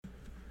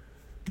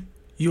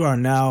You are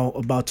now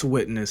about to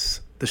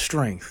witness the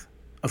strength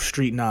of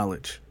street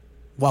knowledge.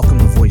 Welcome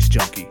to Voice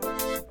Junkie.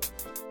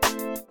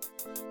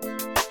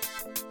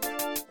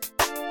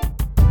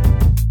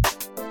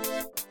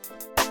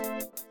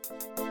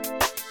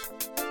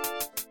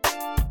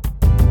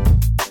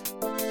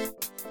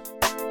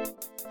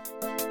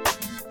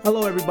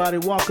 Hello everybody,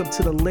 welcome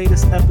to the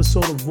latest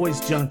episode of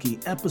Voice Junkie,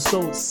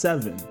 episode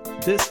 7.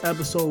 This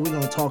episode we're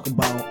going to talk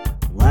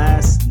about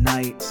last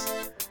night's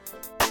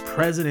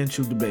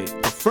presidential debate,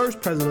 the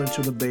first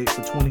presidential debate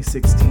for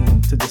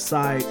 2016 to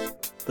decide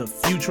the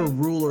future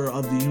ruler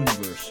of the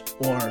universe,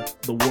 or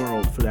the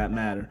world for that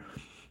matter.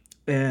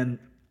 And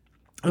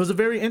it was a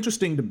very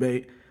interesting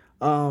debate.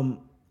 I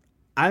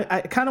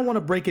kind of want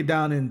to break it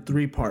down in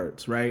 3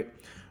 parts, right?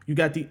 You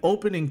got the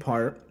opening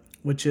part,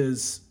 which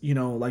is,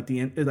 like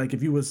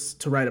if you was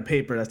to write a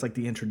paper, that's like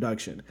the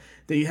introduction.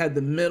 Then you had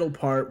the middle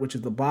part, which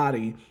is the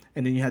body,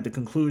 and then you had the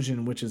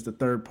conclusion, which is the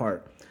third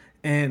part.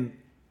 And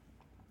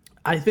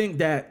I think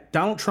that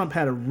Donald Trump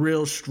had a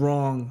real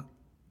strong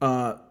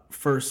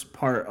first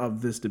part of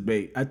this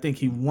debate. I think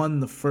he won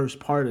the first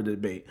part of the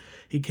debate.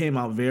 He came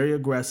out very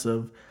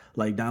aggressive,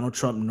 like Donald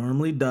Trump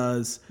normally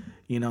does,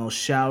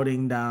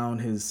 shouting down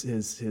his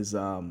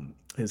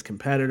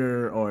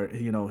competitor or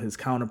his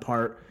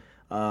counterpart,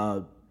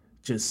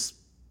 just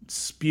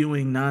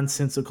spewing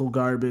nonsensical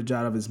garbage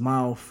out of his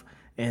mouth,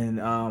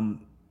 and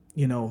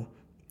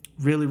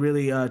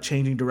really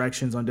changing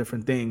directions on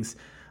different things.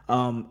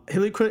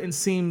 Hillary Clinton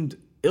seemed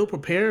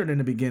ill-prepared in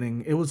the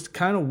beginning. It was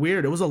kind of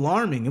weird. It was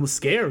alarming. It was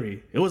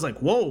scary. It was like,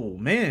 whoa,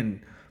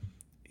 man.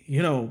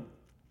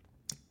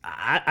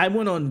 I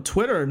went on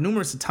Twitter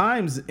numerous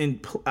times in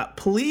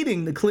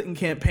pleading the Clinton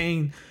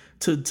campaign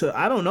to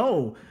I don't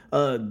know,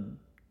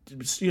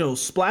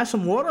 splash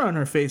some water on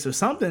her face or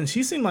something.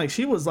 She seemed like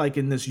she was like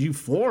in this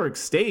euphoric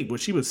state where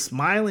she was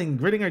smiling,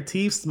 gritting her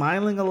teeth,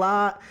 smiling a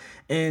lot.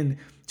 And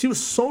she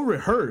was so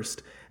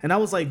rehearsed. And I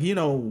was like,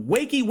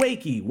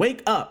 wakey,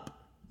 wake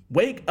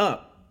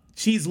up.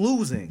 She's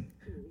losing.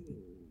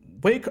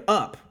 Wake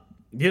up.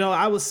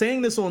 I was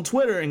saying this on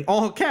Twitter in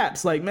all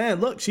caps, like, man,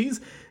 look, she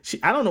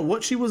I don't know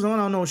what she was on.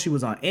 I don't know if she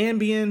was on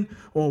Ambien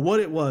or what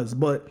it was,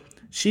 but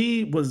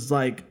she was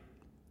like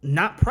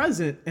not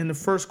present in the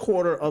first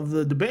quarter of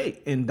the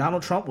debate. And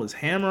Donald Trump was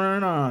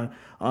hammering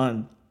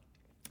on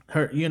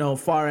her,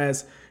 far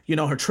as,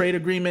 her trade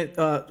agreement,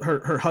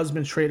 her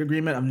husband's trade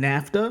agreement of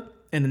NAFTA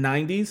in the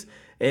 90s.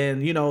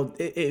 And,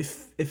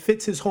 it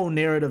fits his whole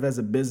narrative as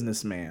a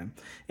businessman.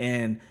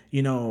 And,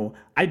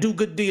 I do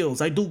good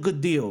deals. And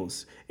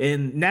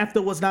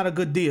NAFTA was not a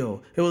good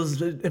deal. It was,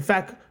 in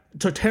fact,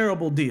 a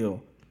terrible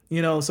deal.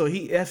 So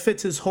it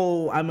fits his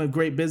whole I'm a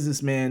great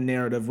businessman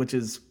narrative, which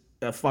is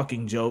a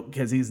fucking joke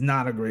because he's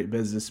not a great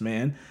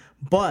businessman.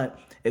 But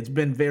it's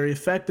been very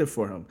effective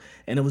for him.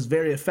 And it was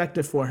very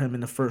effective for him in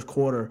the first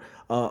quarter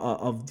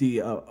of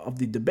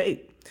the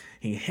debate.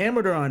 He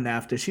hammered her on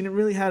NAFTA. She didn't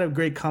really have a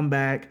great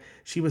comeback.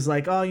 She was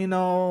like,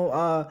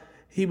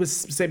 he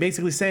was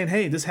basically saying,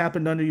 hey, this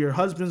happened under your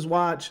husband's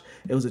watch.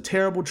 It was a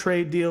terrible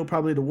trade deal,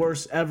 probably the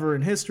worst ever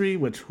in history,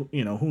 which,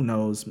 who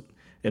knows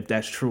if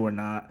that's true or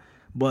not.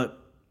 But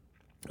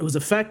it was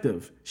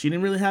effective. She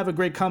didn't really have a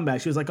great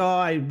comeback. She was like, the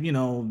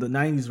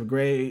 90s were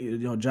great,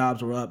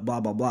 jobs were up,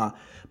 blah, blah, blah.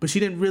 But she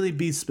didn't really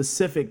be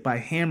specific by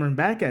hammering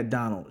back at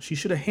Donald. She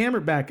should have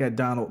hammered back at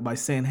Donald by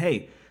saying,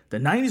 hey, the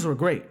 90s were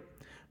great.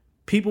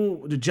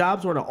 The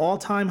jobs were at an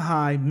all-time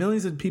high.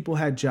 Millions of people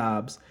had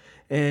jobs.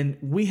 And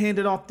we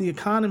handed off the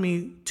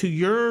economy to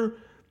your,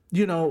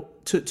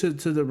 to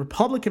the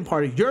Republican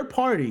Party, your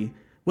party,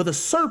 with a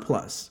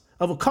surplus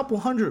of a couple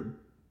 $100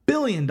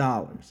 billion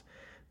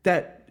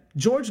that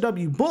George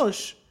W.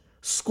 Bush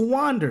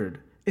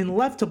squandered and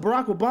left to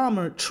Barack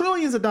Obama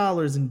trillions of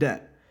dollars in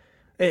debt.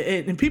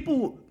 And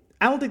people,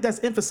 I don't think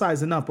that's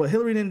emphasized enough, but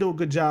Hillary didn't do a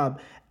good job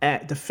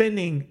at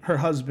defending her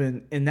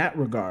husband in that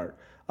regard.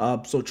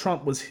 So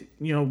Trump was,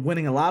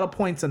 winning a lot of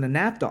points on the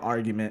NAFTA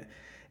argument.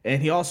 And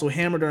he also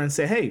hammered her and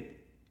said, hey,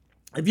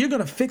 if you're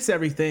going to fix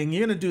everything,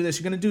 you're going to do this,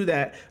 you're going to do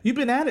that. You've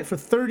been at it for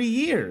 30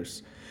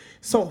 years.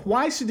 So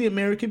why should the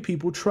American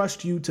people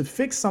trust you to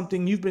fix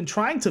something you've been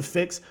trying to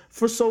fix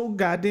for so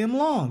goddamn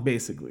long,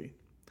 basically?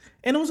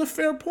 And it was a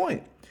fair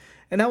point.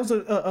 And that was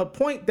a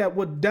point that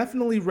would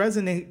definitely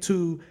resonate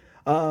to,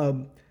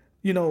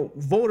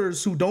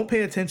 voters who don't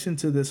pay attention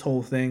to this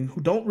whole thing,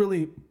 who don't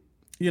really,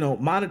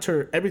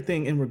 monitor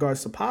everything in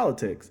regards to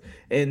politics,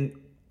 and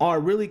are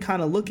really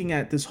kind of looking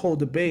at this whole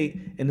debate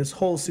and this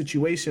whole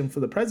situation for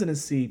the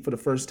presidency for the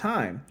first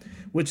time,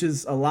 which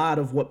is a lot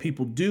of what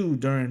people do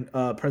during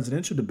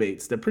presidential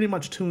debates. They're pretty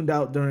much tuned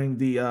out during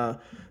the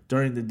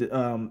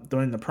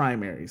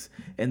primaries,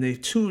 and they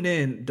tune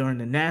in during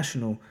the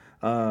national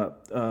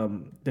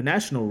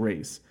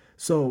race.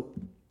 So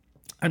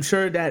I'm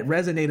sure that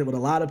resonated with a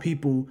lot of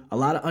people, a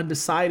lot of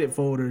undecided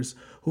voters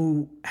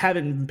who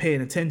haven't been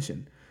paying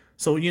attention.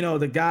 So,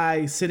 the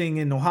guy sitting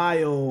in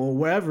Ohio or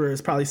wherever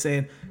is probably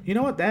saying, you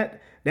know what, that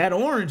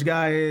orange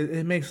guy,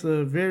 it makes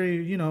a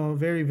very,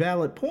 very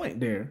valid point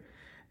there.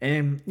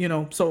 And,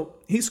 so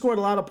he scored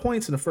a lot of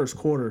points in the first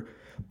quarter.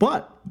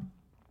 But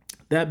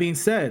That being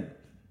said,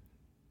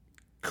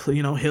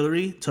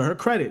 Hillary, to her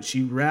credit,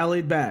 she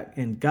rallied back,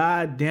 and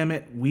God damn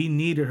it, we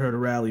needed her to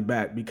rally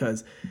back,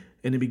 because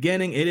in the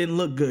beginning it didn't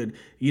look good.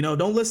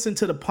 Don't listen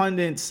to the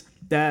pundits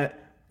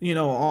that are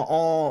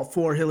all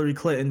for Hillary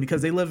Clinton,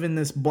 because they live in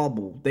this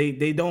bubble.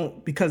 They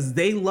don't, because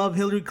they love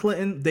Hillary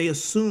Clinton, they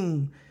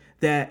assume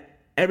that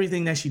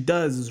everything that she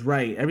does is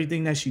right,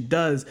 everything that she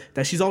does,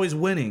 that she's always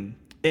winning,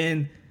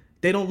 and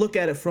they don't look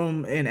at it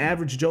from an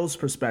average Joe's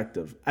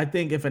perspective. I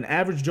think if an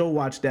average Joe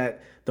watched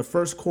that, the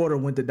first quarter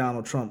went to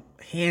Donald Trump,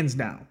 hands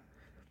down.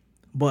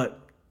 But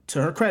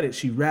to her credit,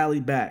 she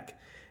rallied back,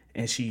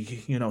 and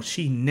she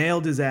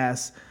nailed his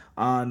ass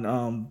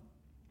on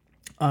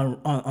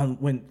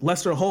when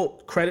Lester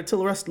Holt. Credit to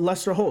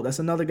Lester Holt. That's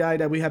another guy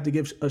that we have to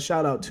give a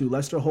shout out to.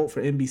 Lester Holt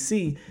for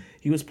NBC.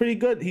 He was pretty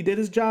good. He did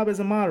his job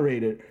as a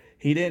moderator.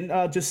 He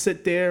didn't just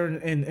sit there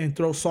and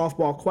throw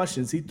softball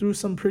questions. He threw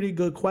some pretty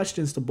good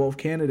questions to both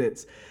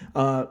candidates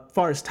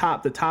far as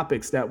the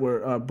topics that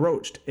were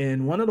broached.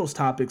 And one of those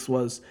topics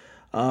was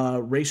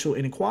racial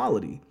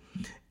inequality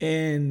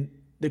and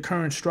the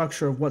current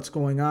structure of what's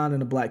going on in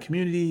the black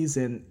communities,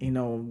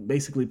 and,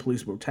 basically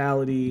police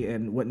brutality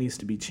and what needs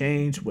to be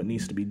changed, what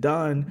needs to be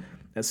done,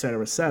 et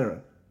cetera, et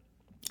cetera.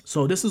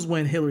 So this is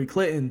when Hillary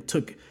Clinton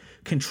took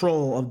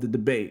control of the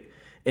debate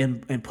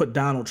and put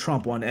Donald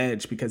Trump on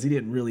edge, because he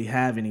didn't really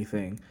have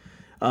anything.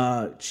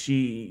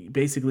 She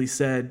basically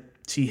said,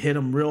 she hit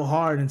him real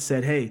hard and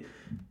said, hey,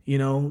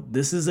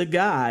 this is a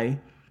guy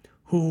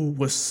who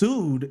was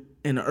sued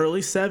in the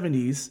early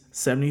 70s,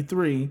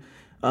 73,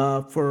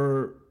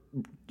 for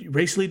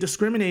racially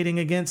discriminating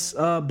against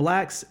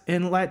blacks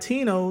and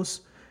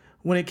Latinos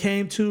when it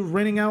came to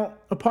renting out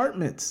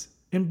apartments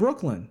in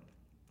Brooklyn.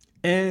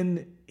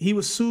 And he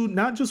was sued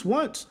not just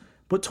once,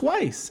 but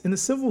twice in a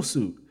civil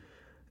suit.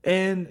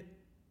 And,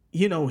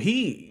 you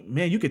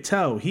could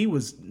tell he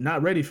was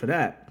not ready for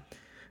that.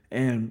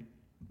 And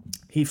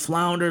he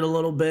floundered a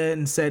little bit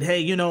and said,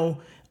 hey,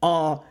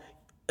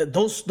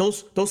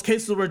 those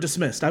cases were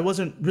dismissed. I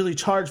wasn't really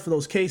charged for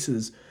those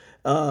cases.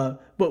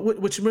 But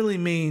which really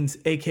means,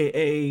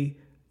 AKA,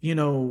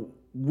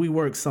 we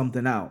worked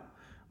something out.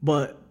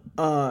 But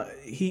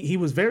he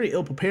was very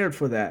ill prepared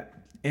for that.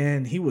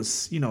 And he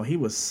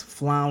was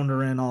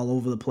floundering all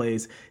over the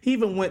place. He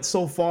even went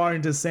so far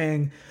into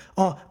saying,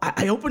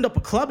 I opened up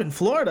a club in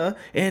Florida,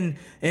 and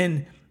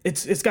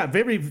it's got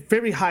very,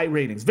 very high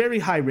ratings,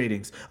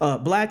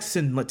 blacks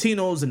and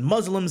Latinos and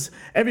Muslims,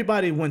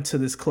 everybody went to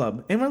this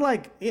club. And we're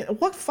like,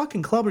 what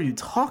fucking club are you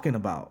talking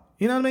about?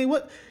 You know what I mean?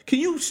 What can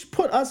you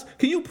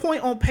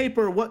point on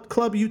paper what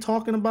club are you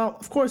talking about?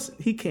 Of course,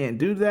 he can't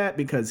do that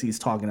because he's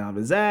talking out of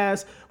his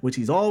ass, which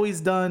he's always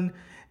done.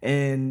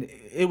 And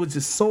it was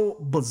just so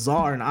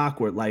bizarre and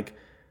awkward. Like,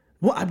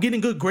 well, I'm getting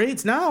good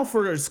grades now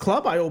for this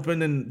club I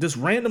opened, and this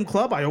random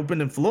club I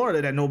opened in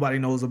Florida that nobody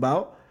knows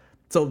about.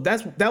 So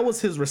that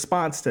was his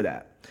response to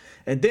that.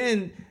 And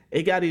then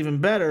it got even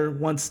better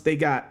once they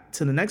got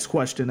to the next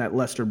question that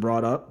Lester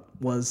brought up,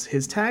 was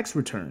his tax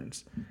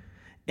returns.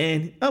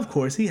 And of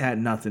course, he had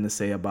nothing to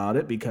say about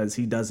it because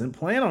he doesn't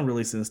plan on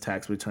releasing his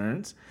tax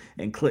returns.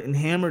 And Clinton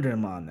hammered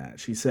him on that.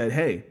 She said,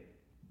 hey,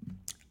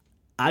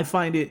 I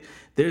find it,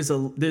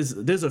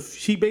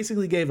 she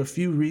basically gave a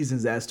few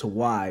reasons as to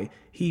why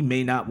he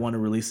may not want to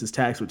release his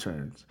tax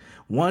returns.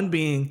 One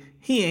being,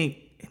 he ain't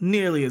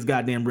nearly as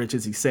goddamn rich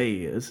as he say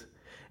he is.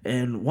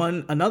 And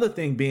another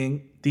thing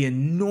being the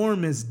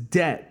enormous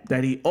debt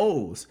that he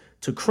owes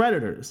to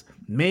creditors,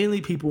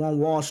 mainly people on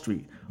Wall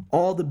Street,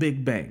 all the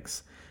big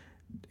banks.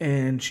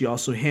 And she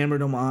also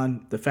hammered him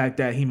on the fact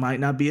that he might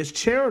not be as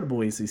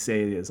charitable as he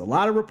say he is. A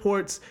lot of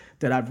reports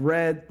that I've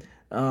read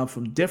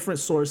from different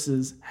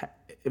sources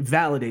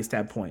validates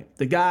that point.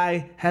 The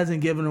guy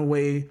hasn't given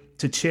away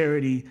to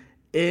charity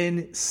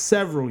in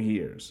several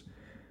years.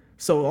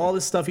 So all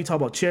this stuff he talk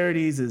about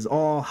charities is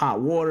all hot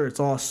water. It's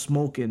all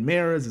smoke and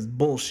mirrors. It's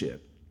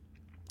bullshit.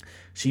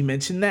 She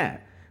mentioned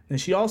that.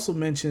 And she also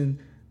mentioned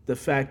the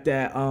fact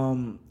that,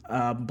 I'm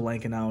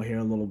blanking out here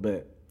a little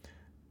bit.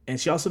 And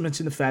she also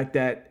mentioned the fact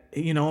that,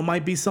 it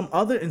might be some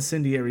other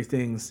incendiary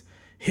things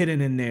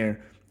hidden in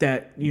there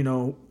that,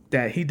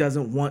 that he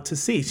doesn't want to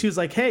see. She was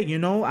like, hey,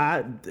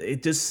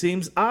 it just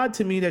seems odd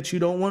to me that you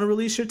don't want to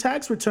release your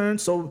tax return.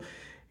 So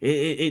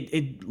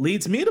it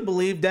leads me to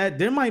believe that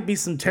there might be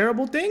some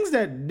terrible things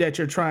that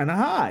you're trying to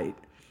hide.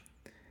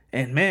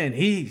 And man,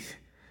 he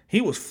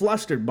was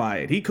flustered by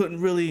it. He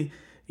couldn't really,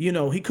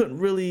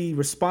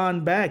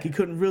 respond back. He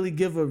couldn't really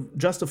give a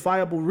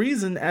justifiable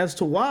reason as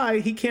to why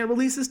he can't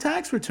release his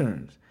tax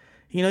returns.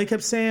 He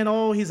kept saying,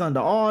 oh, he's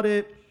under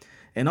audit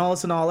and all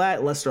this and all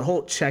that. Lester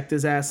Holt checked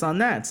his ass on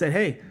that and said,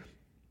 hey,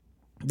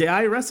 the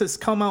IRS has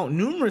come out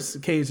numerous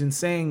occasions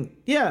saying,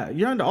 yeah,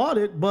 you're under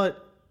audit,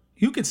 but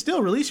you can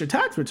still release your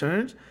tax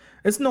returns.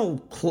 There's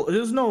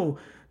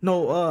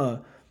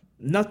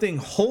nothing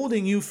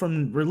holding you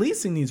from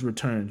releasing these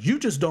returns. You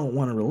just don't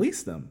want to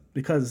release them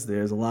because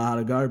there's a lot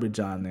of garbage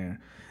on there.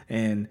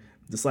 And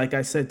just like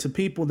I said to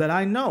people that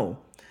I know,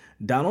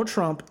 Donald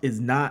Trump is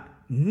not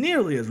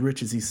nearly as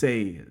rich as he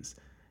say he is.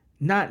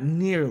 Not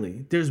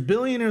nearly. There's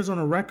billionaires on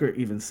a record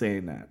even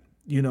saying that.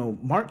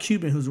 Mark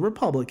Cuban, who's a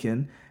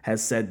Republican,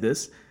 has said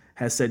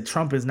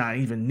Trump is not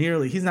even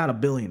nearly, he's not a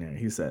billionaire,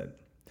 he said.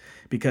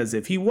 Because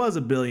if he was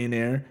a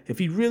billionaire, if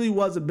he really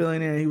was a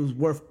billionaire, he was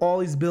worth all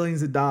these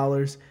billions of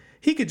dollars,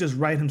 he could just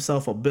write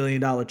himself $1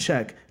 billion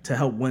check to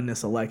help win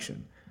this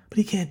election. But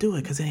he can't do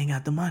it because he ain't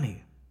got the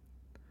money.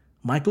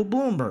 Michael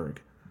Bloomberg,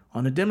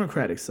 on the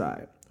Democratic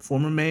side,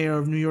 former mayor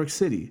of New York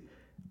City,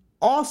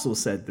 also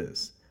said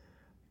this.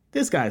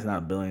 This guy's not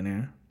a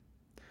billionaire.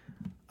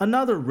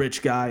 Another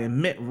rich guy,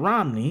 Mitt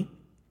Romney,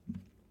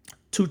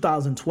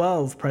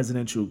 2012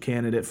 presidential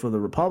candidate for the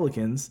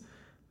Republicans,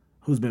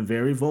 who's been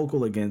very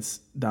vocal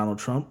against Donald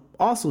Trump,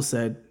 also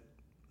said,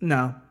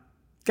 no,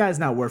 guy's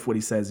not worth what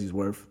he says he's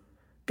worth.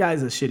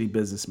 Guy's a shitty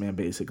businessman,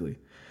 basically.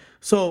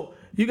 So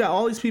you got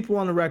all these people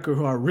on the record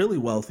who are really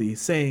wealthy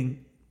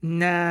saying,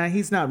 nah,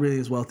 he's not really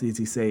as wealthy as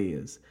he say he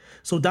is.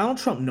 So Donald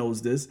Trump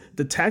knows this.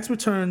 The tax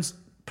returns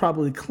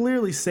probably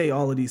clearly say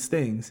all of these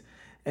things.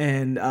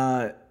 And,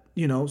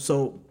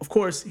 so of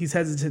course he's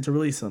hesitant to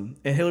release them.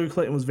 And Hillary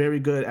Clinton was very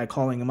good at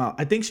calling him out.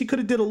 I think she could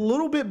have did a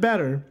little bit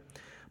better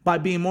by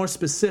being more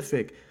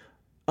specific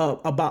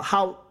about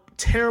how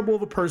terrible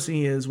of a person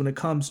he is when it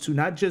comes to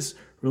not just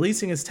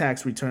releasing his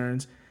tax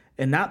returns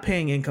and not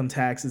paying income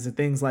taxes and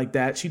things like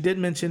that. She did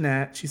mention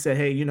that. She said,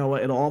 hey, you know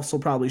what? It'll also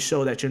probably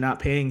show that you're not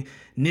paying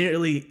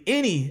nearly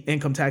any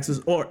income taxes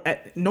or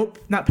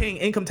not paying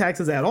income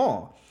taxes at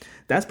all.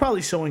 That's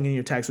probably showing in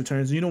your tax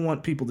returns. You don't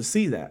want people to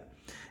see that.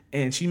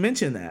 And she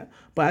mentioned that.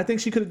 But I think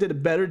she could have did a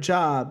better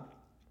job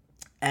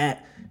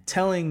at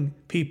telling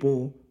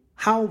people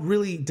how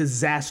really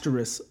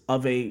disastrous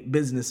of a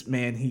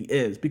businessman he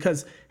is.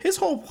 Because his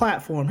whole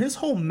platform, his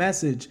whole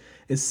message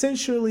is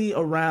essentially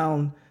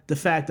around the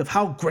fact of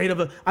how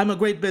I'm a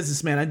great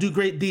businessman. I do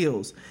great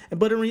deals.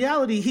 But in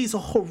reality, he's a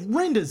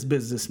horrendous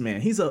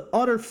businessman. He's an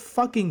utter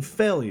fucking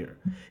failure.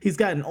 He's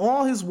gotten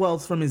all his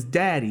wealth from his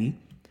daddy.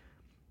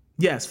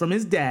 Yes, from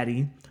his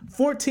daddy.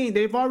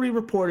 They've already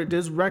reported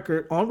this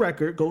on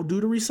record. Go do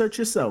the research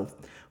yourself.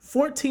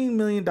 $14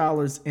 million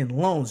in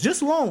loans,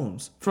 just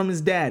loans from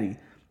his daddy.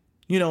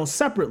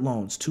 Separate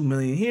loans, $2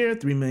 million here,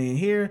 $3 million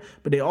here,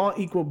 but they all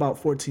equal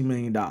about $14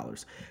 million.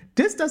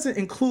 This doesn't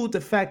include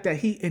the fact that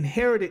he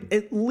inherited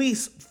at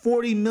least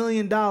 $40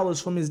 million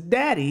from his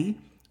daddy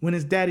when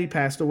his daddy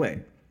passed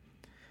away.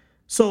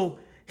 So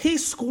he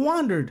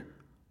squandered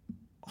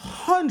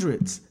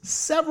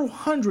several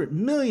 $100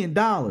 million,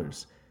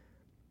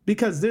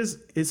 because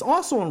it's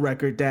also on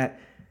record that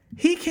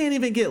he can't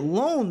even get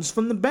loans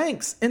from the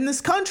banks in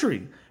this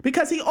country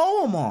because he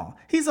owe them all.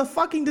 He's a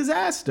fucking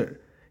disaster.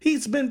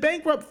 He's been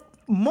bankrupt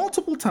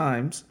multiple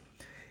times.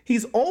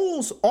 He's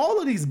owes all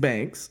of these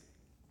banks.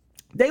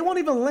 They won't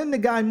even lend the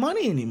guy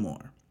money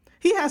anymore.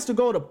 He has to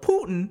go to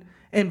Putin,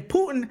 and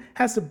Putin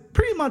has to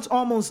pretty much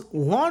almost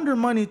launder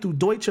money through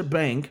Deutsche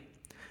Bank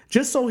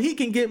just so he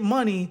can get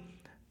money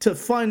to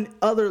fund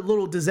other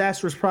little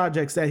disastrous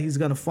projects that he's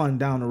going to fund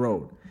down the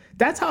road.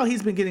 That's how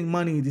he's been getting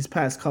money these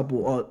past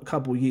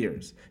couple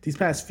years, these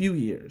past few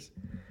years.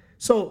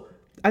 So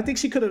I think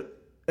she could have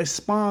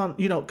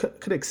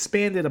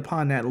expanded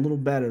upon that a little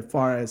better as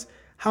far as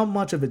how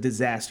much of a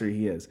disaster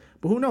he is.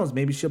 But who knows?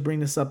 Maybe she'll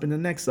bring this up in the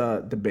next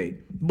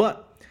debate.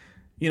 But,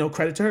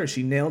 credit to her.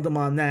 She nailed him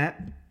on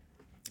that.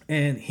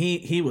 And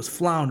he was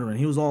floundering.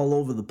 He was all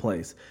over the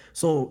place.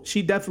 So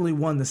she definitely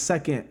won the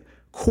second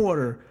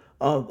quarter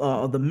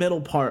of the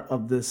middle part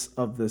of this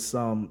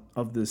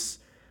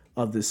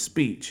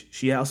speech.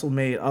 She also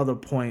made other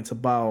points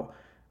about,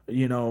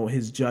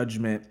 his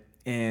judgment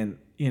and,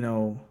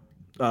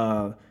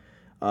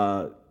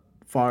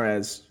 far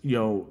as,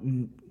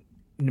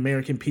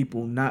 American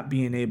people not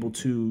being able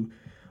to,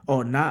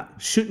 or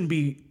should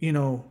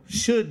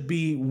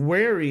be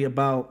wary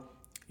about,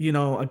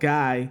 a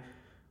guy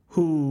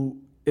who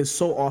is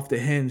so off the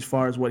hinge as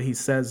far as what he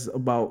says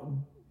about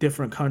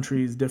different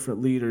countries,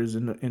 different leaders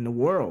in the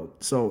world.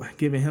 So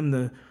giving him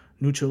the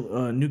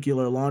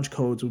nuclear launch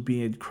codes would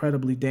be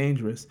incredibly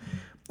dangerous.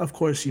 Of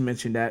course, she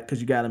mentioned that because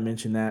you got to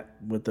mention that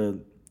with a,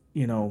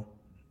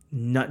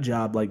 nut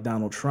job like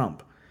Donald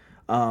Trump.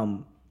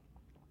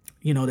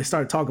 They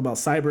started talking about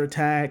cyber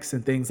attacks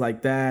and things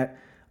like that.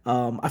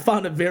 I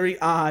found it very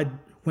odd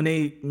when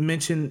they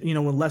mentioned,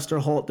 when Lester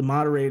Holt, the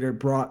moderator,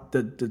 brought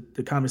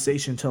the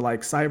conversation to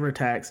like cyber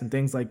attacks and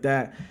things like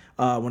that,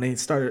 when they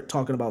started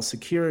talking about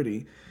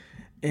security.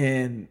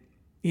 And,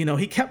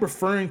 he kept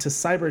referring to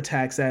cyber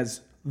attacks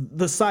as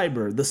the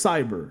cyber.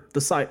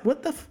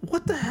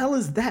 What the hell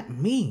does that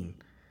mean?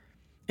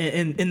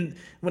 And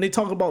when they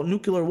talk about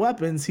nuclear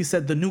weapons, he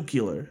said the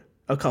nuclear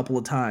a couple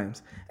of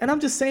times. And I'm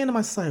just saying to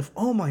myself,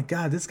 oh my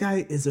God, this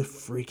guy is a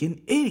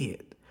freaking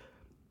idiot.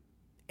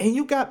 And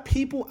you got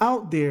people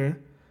out there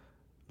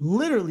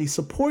literally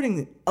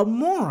supporting a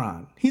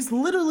moron. He's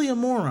literally a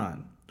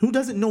moron who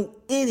doesn't know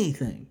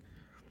anything.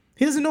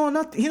 He doesn't know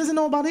nothing. He doesn't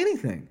know about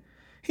anything.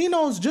 He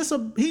knows just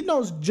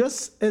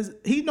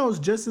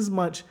as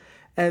much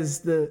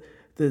as the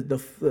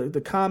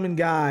common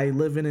guy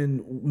living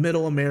in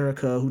middle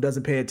America who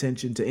doesn't pay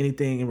attention to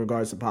anything in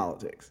regards to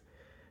politics.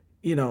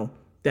 you know,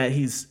 that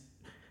he's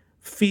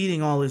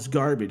feeding all his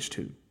garbage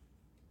to.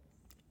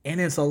 And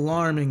it's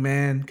alarming,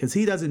 man, because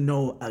he doesn't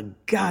know a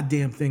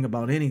goddamn thing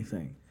about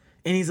anything.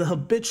 And he's a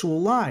habitual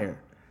liar.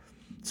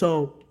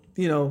 So,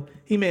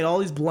 he made all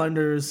these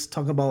blunders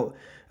talking about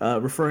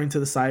referring to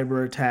the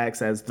cyber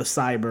attacks as the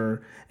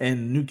cyber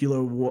and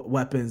nuclear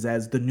weapons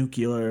as the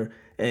nuclear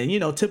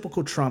and,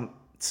 typical Trump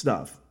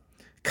stuff.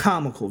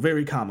 Comical,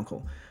 very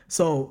comical.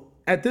 So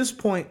at this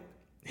point,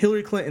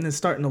 Hillary Clinton is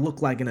starting to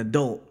look like an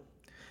adult.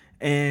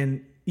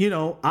 And,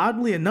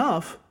 oddly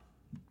enough,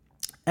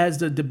 as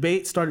the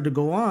debate started to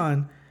go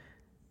on,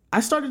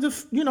 I started to,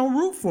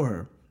 root for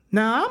her.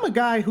 Now, I'm a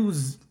guy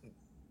who's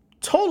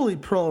totally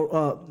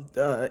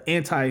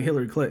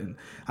anti-Hillary Clinton.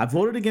 I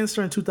voted against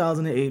her in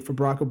 2008 for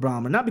Barack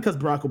Obama, not because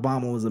Barack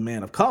Obama was a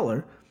man of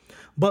color,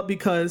 but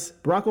because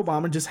Barack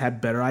Obama just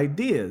had better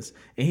ideas.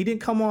 And he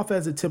didn't come off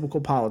as a typical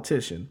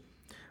politician,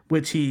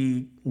 which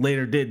he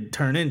later did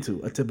turn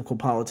into a typical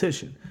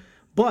politician.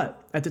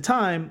 But at the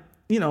time,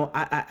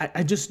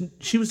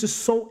 she was just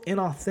so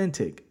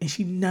inauthentic, and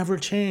she never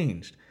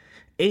changed.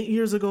 8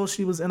 years ago,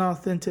 she was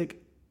inauthentic,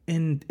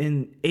 and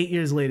 8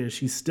 years later,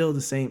 she's still the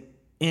same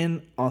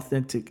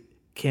inauthentic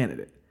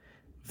candidate.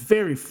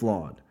 Very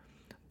flawed.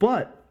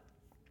 But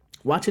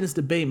watching this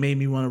debate made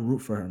me want to root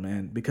for her,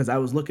 man, because I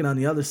was looking on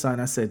the other side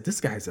and I said, this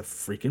guy's a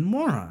freaking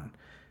moron.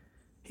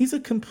 He's a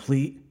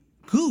complete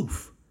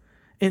goof.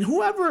 And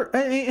whoever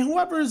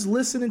is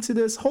listening to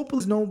this, hopefully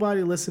there's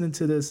nobody listening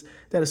to this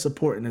that is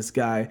supporting this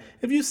guy.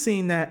 If you've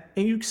seen that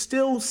and you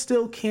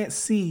still can't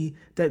see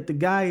that the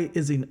guy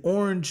is an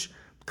orange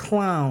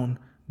clown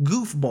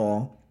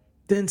goofball,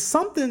 then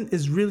something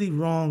is really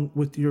wrong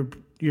with your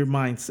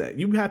mindset.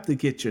 You have to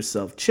get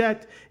yourself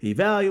checked,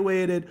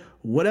 evaluated,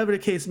 whatever the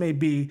case may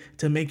be,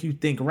 to make you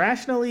think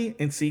rationally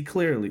and see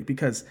clearly,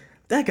 because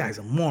that guy's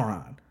a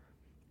moron.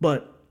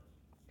 But,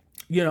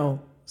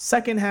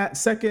 second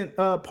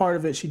part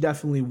of it, she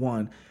definitely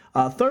won.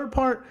 Third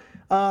part,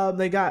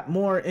 they got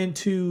more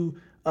into,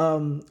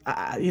 they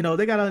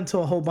got into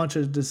a whole bunch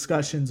of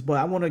discussions, but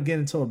I want to get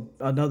into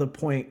another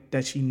point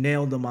that she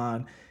nailed them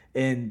on,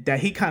 and that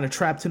he kind of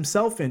trapped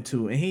himself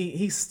into. And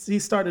he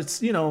started,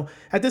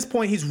 at this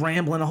point, he's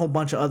rambling a whole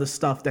bunch of other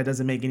stuff that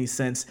doesn't make any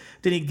sense.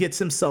 Then he gets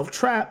himself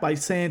trapped by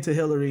saying to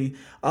Hillary,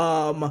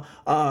 I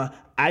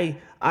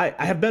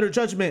have better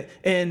judgment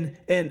and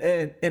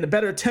a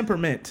better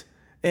temperament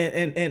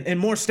and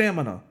more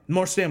stamina.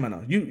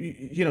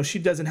 She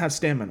doesn't have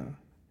stamina.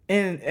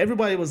 And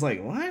everybody was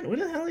like, what? What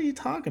the hell are you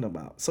talking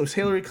about? So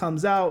Hillary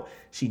comes out,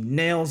 she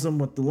nails him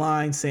with the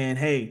line saying,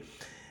 hey,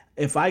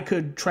 if I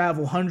could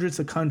travel hundreds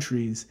of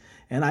countries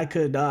and I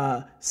could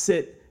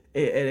sit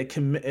at a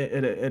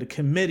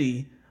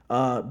committee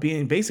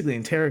being basically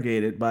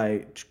interrogated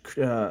by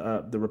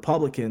the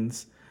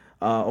Republicans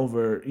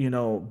over,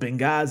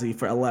 Benghazi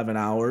for 11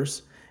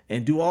 hours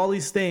and do all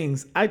these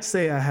things, I'd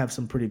say I have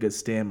some pretty good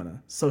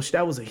stamina. So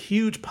that was a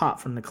huge pop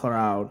from the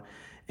crowd,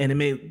 and it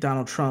made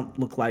Donald Trump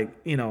look like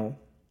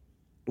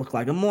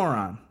a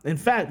moron. In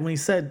fact, when he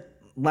said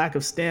lack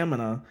of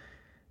stamina,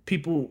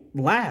 people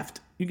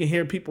laughed. You can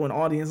hear people in the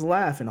audience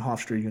laugh in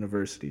Hofstra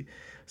University.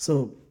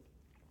 So,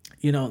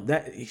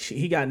 that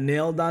he got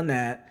nailed on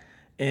that.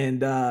 And,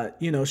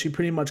 she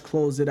pretty much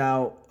closed it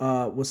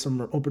out with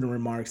some opening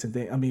remarks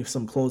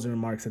some closing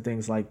remarks and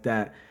things like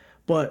that.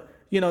 But,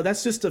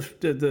 that's just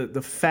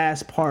the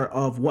fast part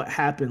of what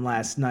happened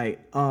last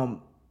night.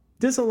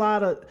 There's a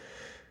lot of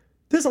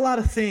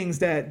things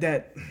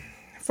that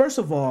first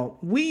of all,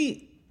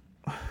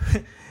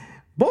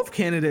 both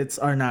candidates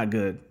are not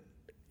good.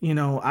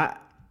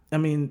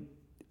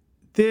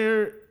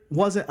 There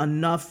wasn't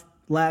enough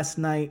last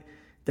night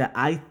that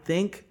I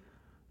think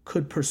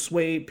could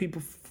persuade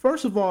people.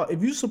 First of all, if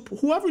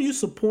whoever you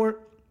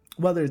support,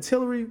 whether it's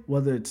Hillary,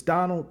 whether it's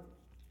Donald,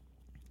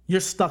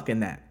 you're stuck in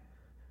that.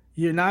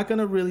 You're not going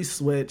to really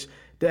switch.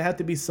 There had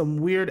to be some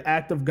weird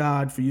act of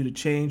God for you to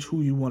change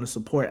who you want to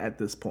support at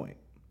this point.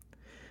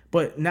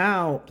 But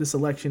now this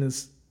election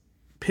is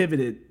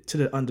pivoted to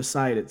the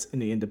undecideds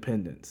and the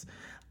independents.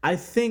 I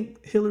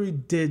think Hillary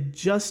did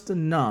just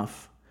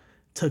enough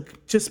to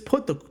just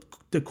put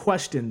the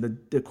question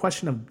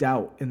of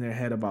doubt in their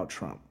head about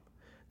Trump,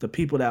 the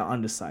people that are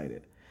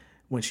undecided.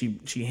 When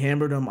she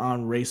hammered him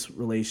on race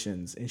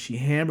relations and she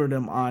hammered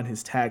him on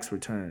his tax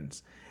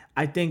returns,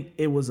 I think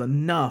it was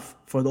enough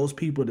for those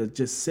people to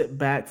just sit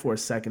back for a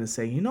second and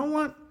say, you know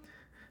what?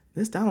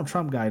 This Donald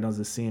Trump guy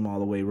doesn't seem all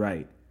the way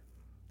right.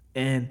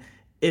 And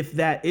if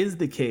that is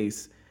the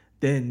case,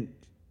 then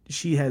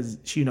she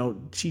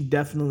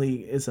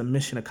definitely is a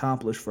mission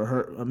accomplished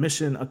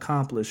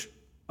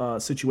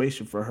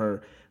situation for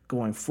her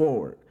going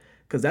forward.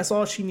 Because that's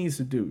all she needs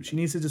to do. She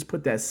needs to just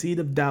put that seed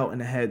of doubt in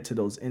the head to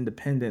those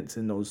independents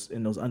and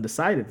those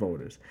undecided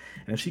voters.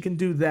 And if she can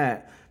do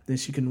that, then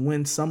she can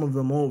win some of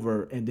them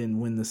over and then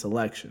win this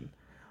election.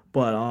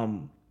 But I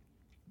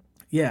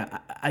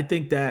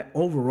think that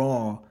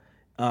overall,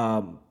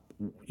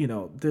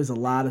 there's a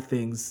lot of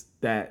things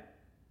that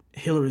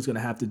Hillary's going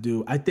to have to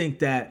do. I think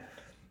that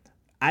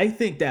I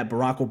think that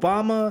Barack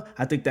Obama,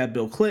 I think that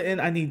Bill Clinton,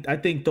 I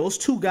think those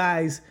two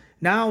guys,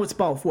 now it's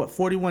about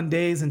 41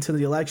 days until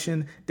the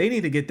election. They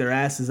need to get their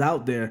asses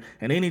out there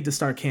and they need to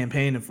start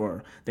campaigning for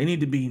her. They need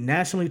to be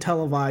nationally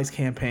televised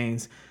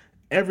campaigns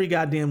every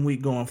goddamn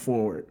week going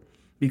forward,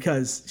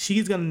 because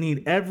she's going to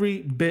need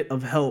every bit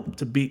of help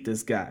to beat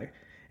this guy.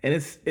 And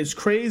it's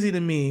crazy to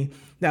me.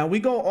 Now, we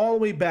go all the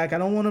way back. I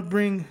don't want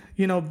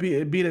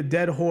to beat a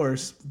dead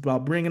horse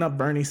about bringing up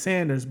Bernie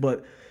Sanders,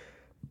 but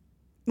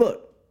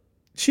look,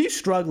 she's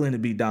struggling to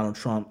beat Donald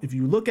Trump. If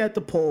you look at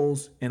the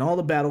polls in all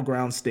the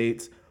battleground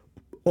states,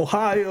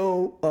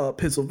 Ohio,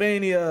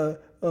 Pennsylvania,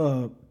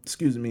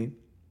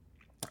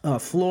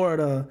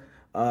 Florida,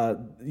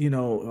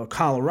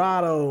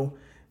 Colorado,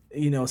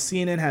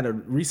 CNN had a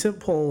recent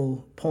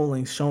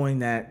polling showing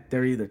that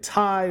they're either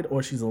tied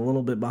or she's a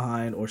little bit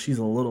behind or she's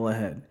a little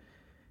ahead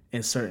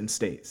in certain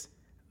states.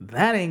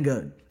 That ain't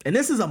good. And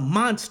this is a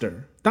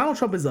monster. Donald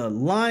Trump is a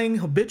lying,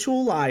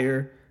 habitual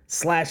liar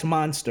 /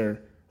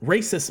 monster,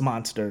 racist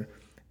monster,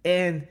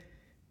 and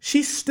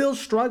she's still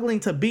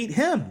struggling to beat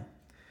him.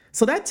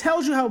 So that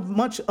tells you how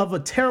much of a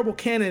terrible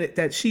candidate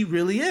that she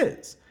really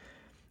is.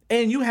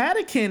 And you had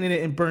a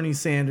candidate in Bernie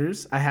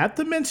Sanders. I have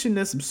to mention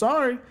this. I'm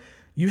sorry.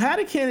 You had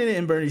a candidate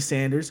in Bernie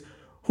Sanders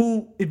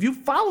who, if you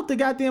followed the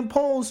goddamn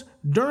polls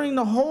during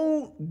the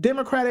whole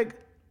Democratic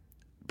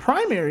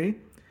primary,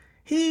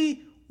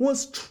 he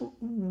was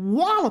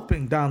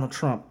walloping Donald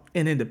Trump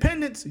in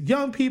independents,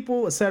 young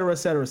people, et cetera, et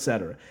cetera, et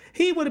cetera.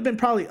 He would have been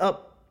probably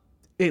up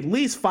at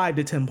least 5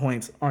 to 10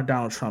 points on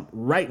Donald Trump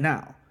right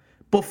now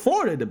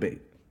before the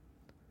debate.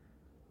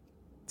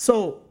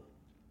 So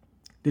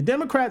the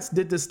Democrats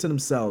did this to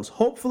themselves.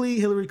 Hopefully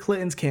Hillary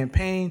Clinton's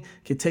campaign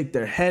can take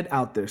their head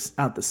out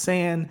the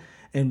sand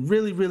and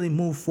really, really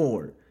move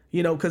forward.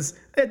 Because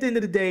at the end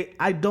of the day,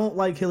 I don't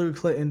like Hillary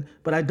Clinton,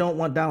 but I don't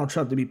want Donald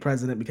Trump to be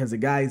president because the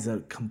guy is a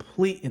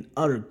complete and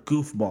utter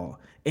goofball.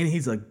 And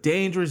he's a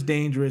dangerous,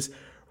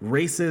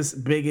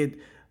 racist, bigot,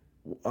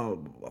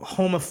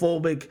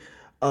 homophobic,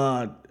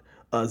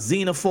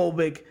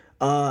 xenophobic,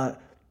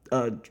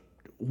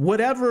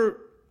 whatever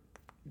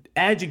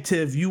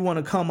adjective you want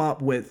to come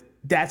up with,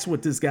 that's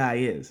what this guy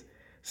is.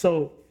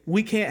 So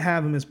we can't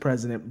have him as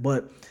president.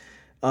 But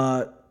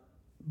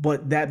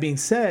that being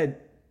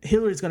said,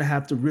 Hillary's going to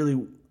have to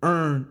really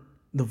earn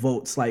the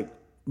votes, like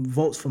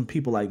votes from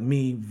people like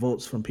me,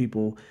 votes from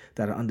people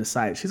that are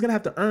undecided. She's going to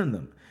have to earn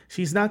them.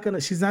 She's not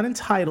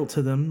entitled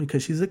to them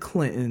because she's a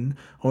Clinton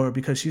or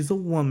because she's a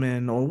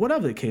woman or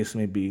whatever the case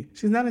may be.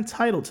 She's not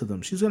entitled to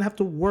them. She's going to have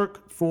to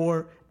work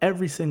for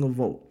every single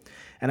vote.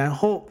 And I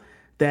hope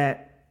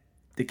that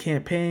the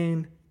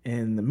campaign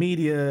and the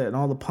media and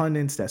all the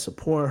pundits that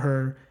support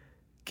her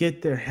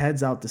get their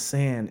heads out the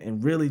sand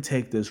and really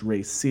take this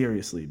race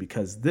seriously,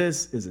 because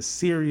this is a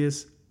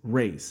serious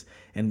race.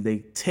 And they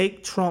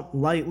take Trump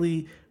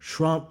lightly,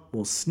 Trump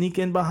will sneak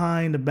in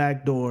behind the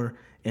back door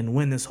and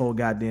win this whole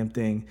goddamn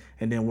thing,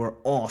 and then we're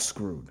all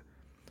screwed.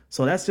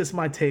 So that's just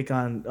my take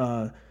on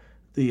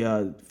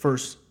the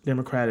first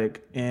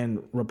Democratic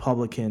and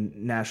Republican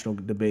national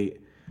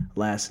debate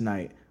last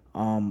night.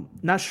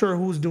 Not sure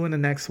who's doing the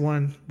next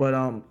one, but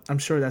I'm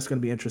sure that's going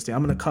to be interesting.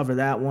 I'm going to cover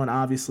that one,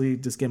 obviously,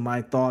 just get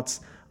my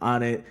thoughts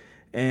on it.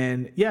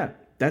 And yeah,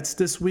 that's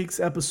this week's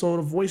episode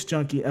of Voice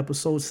Junkie,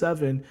 episode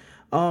 7.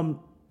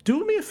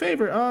 Do me a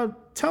favor,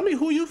 tell me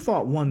who you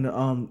thought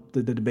won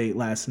the debate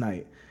last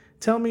night.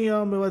 Tell me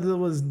whether it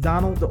was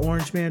Donald the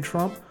Orange Man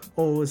Trump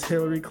or it was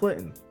Hillary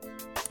Clinton,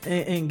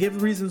 and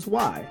give reasons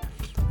why.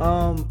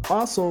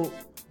 Also,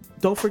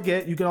 don't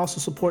forget, you can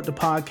also support the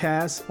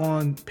podcast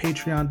on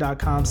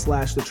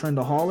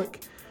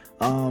patreon.com/thetrendaholic.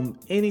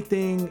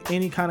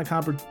 Any kind of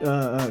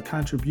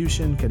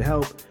contribution could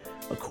help.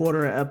 A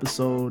quarter an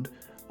episode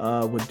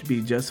would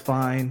be just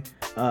fine.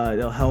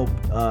 It'll help,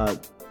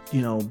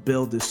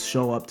 build this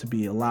show up to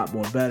be a lot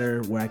more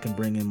better, where I can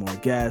bring in more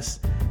guests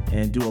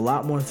and do a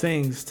lot more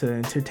things to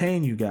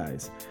entertain you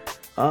guys.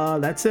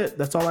 That's it.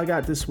 That's all I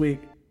got this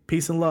week.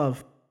 Peace and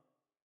love.